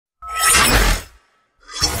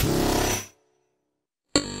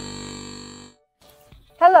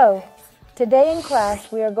Hello! Today in class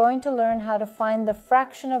we are going to learn how to find the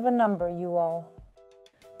fraction of a number, you all.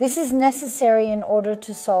 This is necessary in order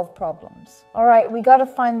to solve problems. Alright, we gotta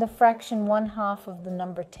find the fraction 1/2 of the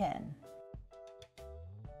number 10.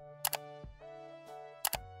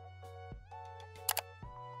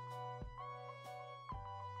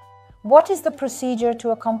 What is the procedure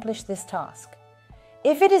to accomplish this task?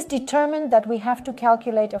 If it is determined that we have to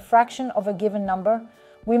calculate a fraction of a given number,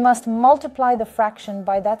 we must multiply the fraction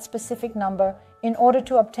by that specific number in order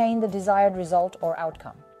to obtain the desired result or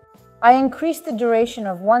outcome. I increase the duration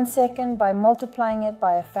of 1 second by multiplying it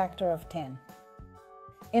by a factor of 10.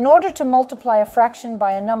 In order to multiply a fraction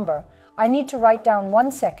by a number, I need to write down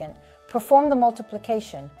 1 second, perform the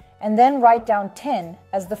multiplication, and then write down 10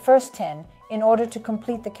 as the first 10 in order to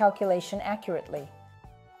complete the calculation accurately.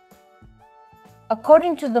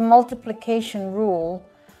 According to the multiplication rule,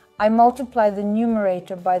 I multiply the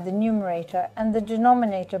numerator by the numerator and the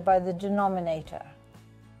denominator by the denominator.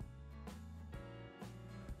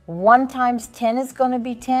 1 times 10 is going to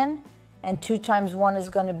be 10, and 2 times 1 is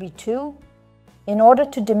going to be 2. In order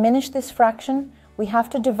to diminish this fraction, we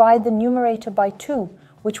have to divide the numerator by 2,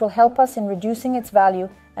 which will help us in reducing its value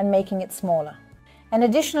and making it smaller. And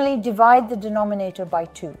additionally, divide the denominator by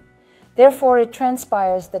 2. Therefore, it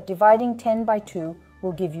transpires that dividing 10 by 2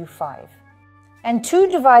 will give you 5. And 2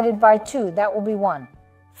 divided by 2, that will be 1.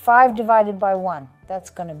 5 divided by 1, that's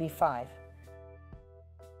going to be 5.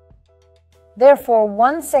 Therefore,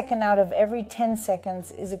 1 second out of every 10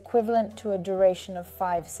 seconds is equivalent to a duration of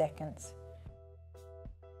 5 seconds.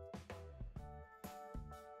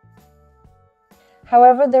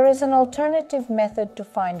 However, there is an alternative method to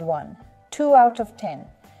find 1, 2 out of 10.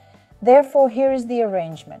 Therefore, here is the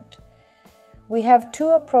arrangement. We have 2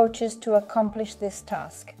 approaches to accomplish this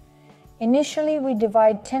task. Initially, we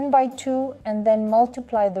divide 10 by 2 and then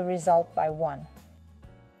multiply the result by 1.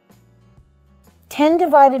 10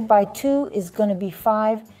 divided by 2 is going to be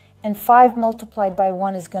 5, and 5 multiplied by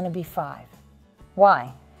 1 is going to be 5.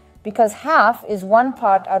 Why? Because half is 1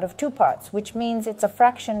 part out of 2 parts, which means it's a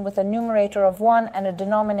fraction with a numerator of 1 and a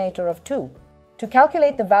denominator of 2. To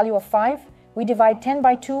calculate the value of 5, we divide 10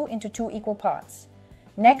 by 2 into 2 equal parts.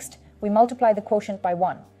 Next, we multiply the quotient by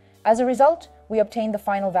 1. As a result, we obtain the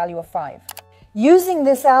final value of 5. Using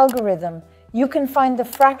this algorithm, you can find the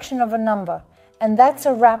fraction of a number, and that's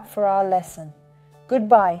a wrap for our lesson.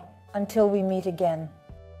 Goodbye, until we meet again.